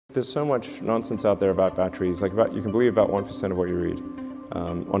There's so much nonsense out there about batteries. You can believe about 1% of what you read.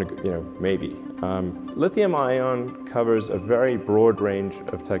 Maybe. Lithium-ion covers a very broad range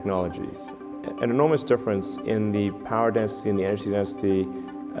of technologies. An enormous difference in the power density and the energy density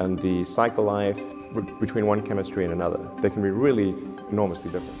and the cycle life between one chemistry and another. They can be really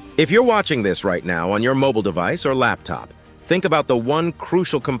enormously different. If you're watching this right now on your mobile device or laptop, think about the one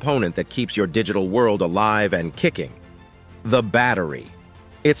crucial component that keeps your digital world alive and kicking: the battery.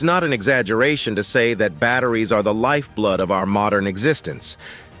 It's not an exaggeration to say that batteries are the lifeblood of our modern existence.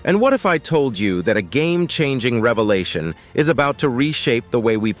 And what if I told you that a game-changing revelation is about to reshape the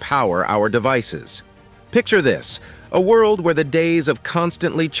way we power our devices? Picture this: a world where the days of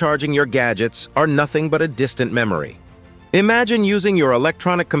constantly charging your gadgets are nothing but a distant memory. Imagine using your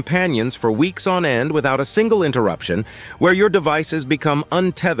electronic companions for weeks on end without a single interruption, where your devices become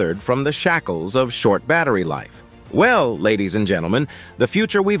untethered from the shackles of short battery life. Well, ladies and gentlemen, the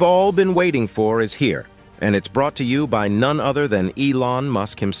future we've all been waiting for is here, and it's brought to you by none other than Elon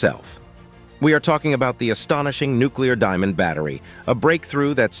Musk himself. We are talking about the astonishing nuclear diamond battery, a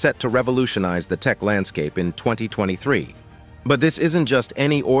breakthrough that's set to revolutionize the tech landscape in 2023. But this isn't just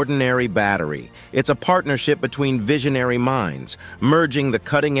any ordinary battery. It's a partnership between visionary minds, merging the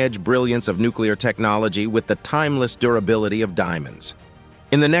cutting-edge brilliance of nuclear technology with the timeless durability of diamonds.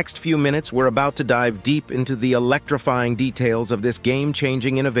 In the next few minutes, we're about to dive deep into the electrifying details of this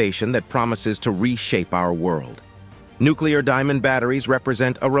game-changing innovation that promises to reshape our world. Nuclear diamond batteries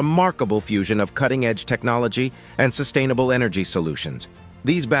represent a remarkable fusion of cutting-edge technology and sustainable energy solutions.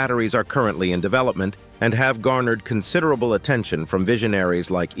 These batteries are currently in development and have garnered considerable attention from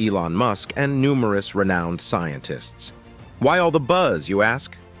visionaries like Elon Musk and numerous renowned scientists. Why all the buzz, you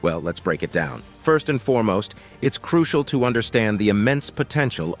ask? Well, let's break it down. First and foremost, it's crucial to understand the immense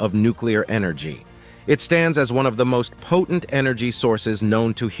potential of nuclear energy. It stands as one of the most potent energy sources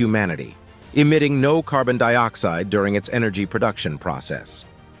known to humanity, emitting no carbon dioxide during its energy production process.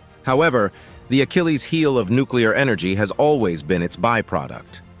 However, the Achilles heel of nuclear energy has always been its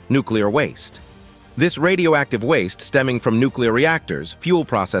byproduct: nuclear waste. This radioactive waste, stemming from nuclear reactors, fuel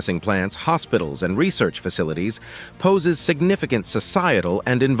processing plants, hospitals, and research facilities, poses significant societal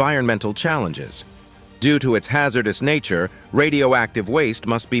and environmental challenges. Due to its hazardous nature, radioactive waste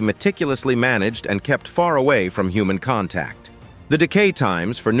must be meticulously managed and kept far away from human contact. The decay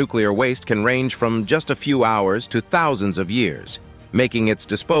times for nuclear waste can range from just a few hours to thousands of years, making its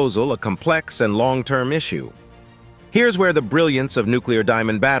disposal a complex and long-term issue. Here's where the brilliance of nuclear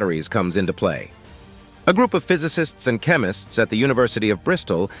diamond batteries comes into play. A group of physicists and chemists at the University of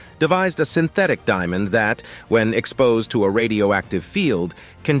Bristol devised a synthetic diamond that, when exposed to a radioactive field,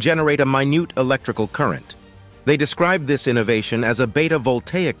 can generate a minute electrical current. They described this innovation as a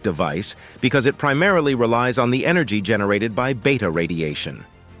beta-voltaic device because it primarily relies on the energy generated by beta radiation.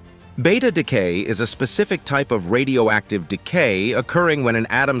 Beta decay is a specific type of radioactive decay occurring when an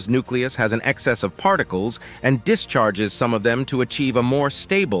atom's nucleus has an excess of particles and discharges some of them to achieve a more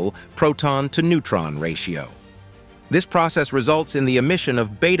stable proton-to-neutron ratio. This process results in the emission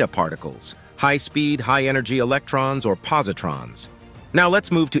of beta particles, high-speed, high-energy electrons or positrons. Now let's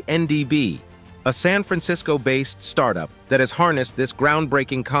move to NDB, a San Francisco-based startup that has harnessed this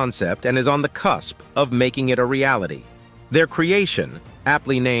groundbreaking concept and is on the cusp of making it a reality. Their creation,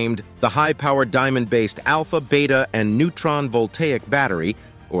 aptly named the high-powered diamond-based alpha, beta, and neutron voltaic battery,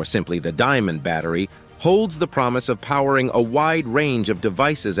 or simply the diamond battery, holds the promise of powering a wide range of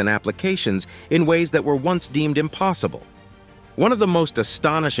devices and applications in ways that were once deemed impossible. One of the most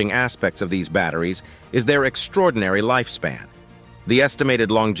astonishing aspects of these batteries is their extraordinary lifespan. The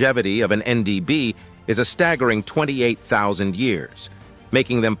estimated longevity of an NDB is a staggering 28,000 years,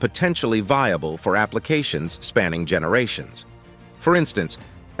 making them potentially viable for applications spanning generations. For instance,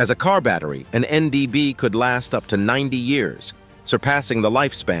 as a car battery, an NDB could last up to 90 years, surpassing the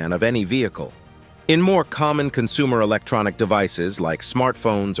lifespan of any vehicle. In more common consumer electronic devices like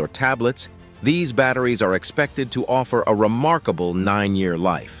smartphones or tablets, these batteries are expected to offer a remarkable 9-year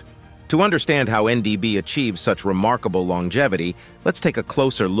life. To understand how NDB achieves such remarkable longevity, let's take a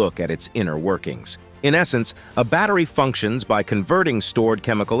closer look at its inner workings. In essence, a battery functions by converting stored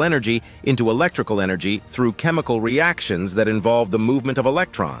chemical energy into electrical energy through chemical reactions that involve the movement of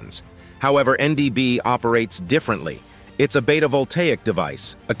electrons. However, NDB operates differently. It's a beta-voltaic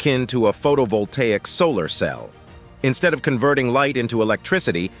device, akin to a photovoltaic solar cell. Instead of converting light into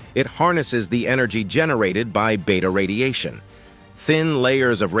electricity, it harnesses the energy generated by beta radiation. Thin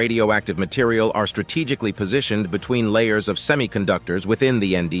layers of radioactive material are strategically positioned between layers of semiconductors within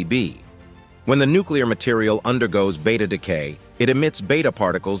the NDB. When the nuclear material undergoes beta decay, it emits beta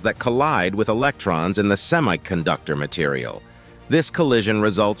particles that collide with electrons in the semiconductor material. This collision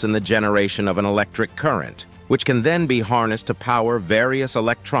results in the generation of an electric current, which can then be harnessed to power various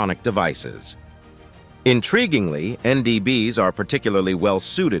electronic devices. Intriguingly, NDBs are particularly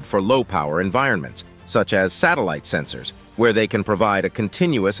well-suited for low-power environments, such as satellite sensors, where they can provide a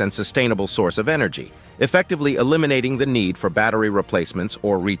continuous and sustainable source of energy, effectively eliminating the need for battery replacements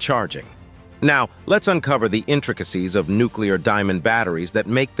or recharging. Now, let's uncover the intricacies of nuclear diamond batteries that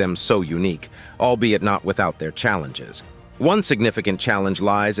make them so unique, albeit not without their challenges. One significant challenge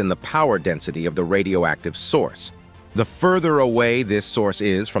lies in the power density of the radioactive source. The further away this source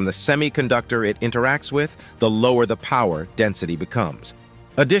is from the semiconductor it interacts with, the lower the power density becomes.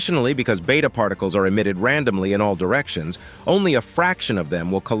 Additionally, because beta particles are emitted randomly in all directions, only a fraction of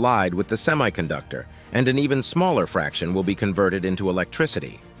them will collide with the semiconductor, and an even smaller fraction will be converted into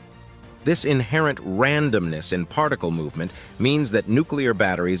electricity. This inherent randomness in particle movement means that nuclear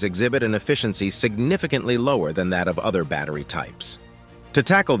batteries exhibit an efficiency significantly lower than that of other battery types. To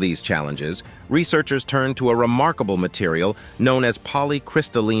tackle these challenges, researchers turn to a remarkable material known as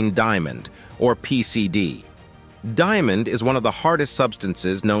polycrystalline diamond, or PCD. Diamond is one of the hardest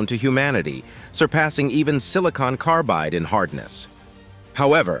substances known to humanity, surpassing even silicon carbide in hardness.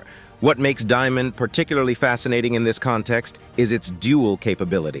 However, what makes diamond particularly fascinating in this context is its dual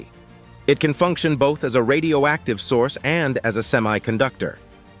capability. It can function both as a radioactive source and as a semiconductor.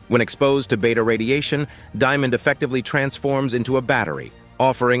 When exposed to beta radiation, diamond effectively transforms into a battery,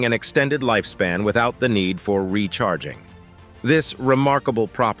 offering an extended lifespan without the need for recharging. This remarkable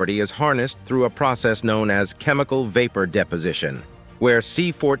property is harnessed through a process known as chemical vapor deposition, where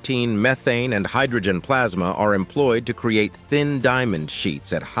C14 methane and hydrogen plasma are employed to create thin diamond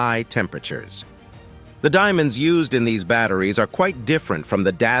sheets at high temperatures. The diamonds used in these batteries are quite different from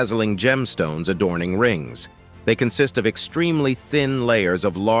the dazzling gemstones adorning rings. They consist of extremely thin layers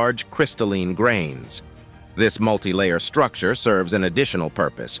of large crystalline grains. This multi-layer structure serves an additional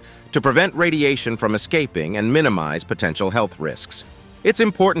purpose: to prevent radiation from escaping and minimize potential health risks. It's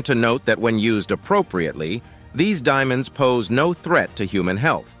important to note that when used appropriately, these diamonds pose no threat to human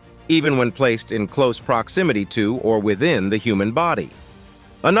health, even when placed in close proximity to or within the human body.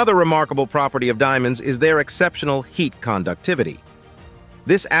 Another remarkable property of diamonds is their exceptional heat conductivity.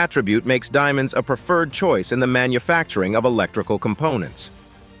 This attribute makes diamonds a preferred choice in the manufacturing of electrical components.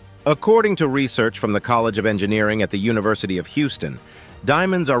 According to research from the College of Engineering at the University of Houston,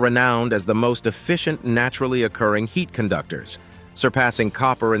 diamonds are renowned as the most efficient naturally occurring heat conductors, surpassing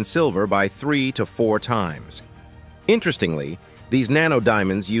copper and silver by 3 to 4 times. Interestingly, these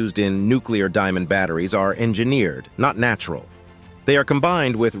nanodiamonds used in nuclear diamond batteries are engineered, not natural. They are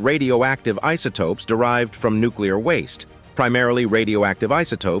combined with radioactive isotopes derived from nuclear waste, primarily radioactive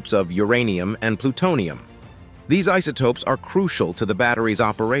isotopes of uranium and plutonium. These isotopes are crucial to the battery's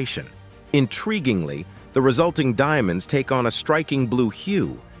operation. Intriguingly, the resulting diamonds take on a striking blue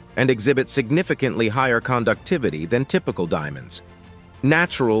hue and exhibit significantly higher conductivity than typical diamonds.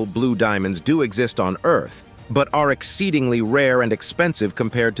 Natural blue diamonds do exist on Earth, but are exceedingly rare and expensive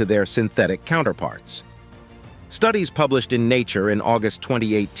compared to their synthetic counterparts. Studies published in Nature in August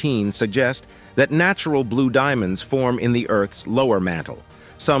 2018 suggest that natural blue diamonds form in the Earth's lower mantle,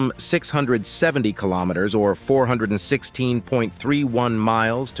 some 670 kilometers or 416.31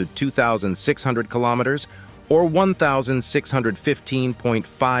 miles to 2,600 kilometers or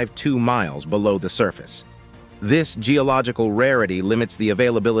 1,615.52 miles below the surface. This geological rarity limits the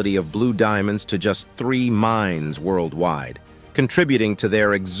availability of blue diamonds to just 3 mines worldwide, contributing to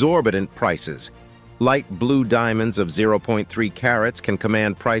their exorbitant prices. Light blue diamonds of 0.3 carats can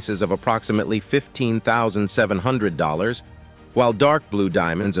command prices of approximately $15,700, while dark blue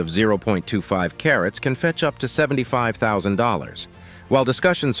diamonds of 0.25 carats can fetch up to $75,000. While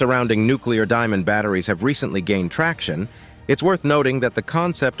discussions surrounding nuclear diamond batteries have recently gained traction, it's worth noting that the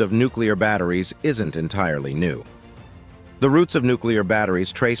concept of nuclear batteries isn't entirely new. The roots of nuclear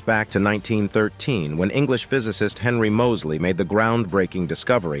batteries trace back to 1913, when English physicist Henry Moseley made the groundbreaking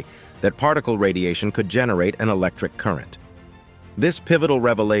discovery that particle radiation could generate an electric current. This pivotal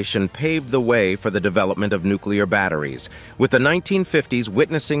revelation paved the way for the development of nuclear batteries, with the 1950s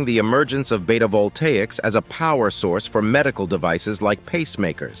witnessing the emergence of beta voltaics as a power source for medical devices like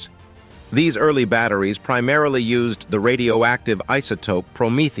pacemakers. These early batteries primarily used the radioactive isotope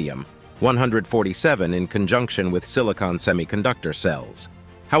promethium-147 in conjunction with silicon semiconductor cells.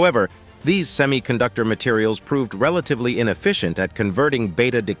 However, these semiconductor materials proved relatively inefficient at converting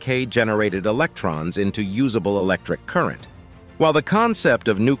beta decay-generated electrons into usable electric current. While the concept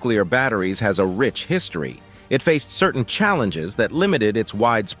of nuclear batteries has a rich history, it faced certain challenges that limited its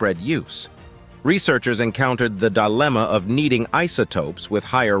widespread use. Researchers encountered the dilemma of needing isotopes with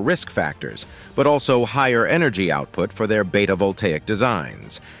higher risk factors, but also higher energy output for their beta-voltaic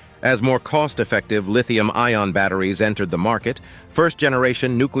designs. As more cost-effective lithium-ion batteries entered the market,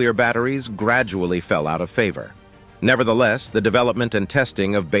 first-generation nuclear batteries gradually fell out of favor. Nevertheless, the development and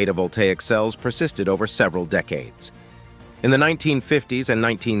testing of beta-voltaic cells persisted over several decades. In the 1950s and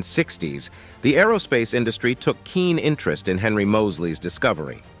 1960s, the aerospace industry took keen interest in Henry Moseley's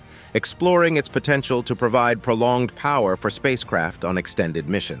discovery, exploring its potential to provide prolonged power for spacecraft on extended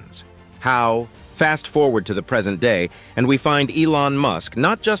missions. How? Fast forward to the present day, and we find Elon Musk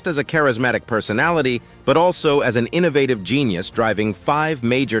not just as a charismatic personality, but also as an innovative genius driving 5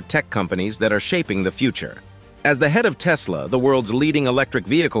 major tech companies that are shaping the future. As the head of Tesla, the world's leading electric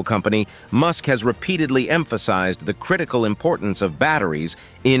vehicle company, Musk has repeatedly emphasized the critical importance of batteries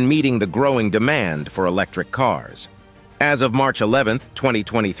in meeting the growing demand for electric cars. As of March 11,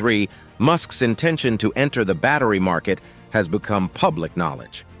 2023, Musk's intention to enter the battery market has become public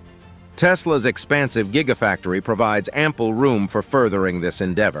knowledge. Tesla's expansive Gigafactory provides ample room for furthering this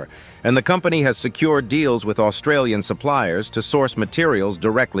endeavor, and the company has secured deals with Australian suppliers to source materials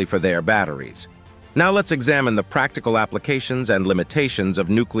directly for their batteries. Now let's examine the practical applications and limitations of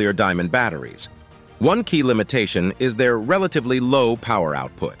nuclear diamond batteries. One key limitation is their relatively low power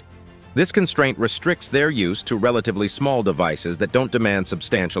output. This constraint restricts their use to relatively small devices that don't demand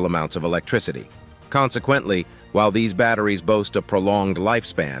substantial amounts of electricity. Consequently, while these batteries boast a prolonged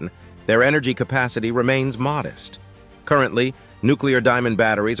lifespan, their energy capacity remains modest. Currently, nuclear diamond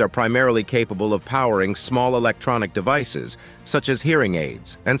batteries are primarily capable of powering small electronic devices, such as hearing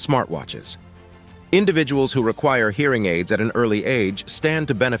aids and smartwatches. Individuals who require hearing aids at an early age stand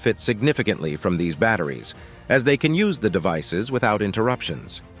to benefit significantly from these batteries, as they can use the devices without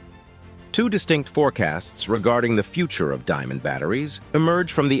interruptions. 2 distinct forecasts regarding the future of diamond batteries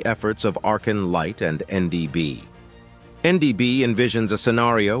emerge from the efforts of Arcon Light and NDB. NDB envisions a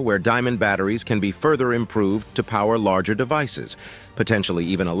scenario where diamond batteries can be further improved to power larger devices, potentially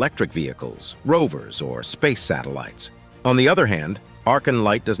even electric vehicles, rovers, or space satellites. On the other hand, Arcon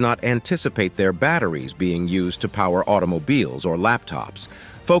Light does not anticipate their batteries being used to power automobiles or laptops,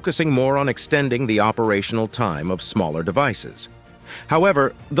 focusing more on extending the operational time of smaller devices.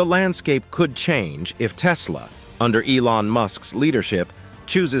 However, the landscape could change if Tesla, under Elon Musk's leadership,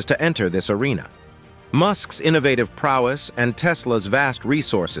 chooses to enter this arena. Musk's innovative prowess and Tesla's vast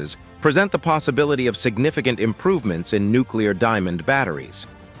resources present the possibility of significant improvements in nuclear diamond batteries.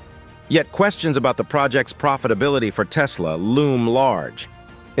 Yet questions about the project's profitability for Tesla loom large.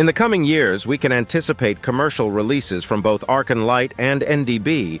 In the coming years, we can anticipate commercial releases from both Arcon Light and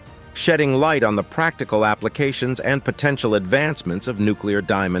NDB, shedding light on the practical applications and potential advancements of nuclear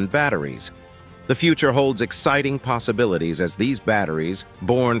diamond batteries. The future holds exciting possibilities as these batteries,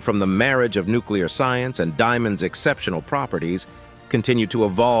 born from the marriage of nuclear science and diamond's exceptional properties, continue to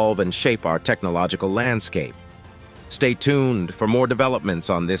evolve and shape our technological landscape. Stay tuned for more developments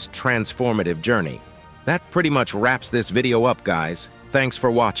on this transformative journey. That pretty much wraps this video up, guys. Thanks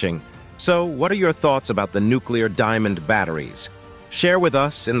for watching. So, what are your thoughts about the nuclear diamond batteries? Share with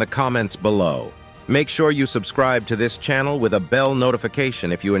us in the comments below. Make sure you subscribe to this channel with a bell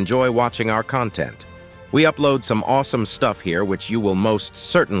notification if you enjoy watching our content. We upload some awesome stuff here which you will most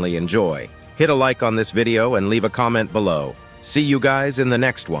certainly enjoy. Hit a like on this video and leave a comment below. See you guys in the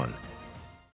next one.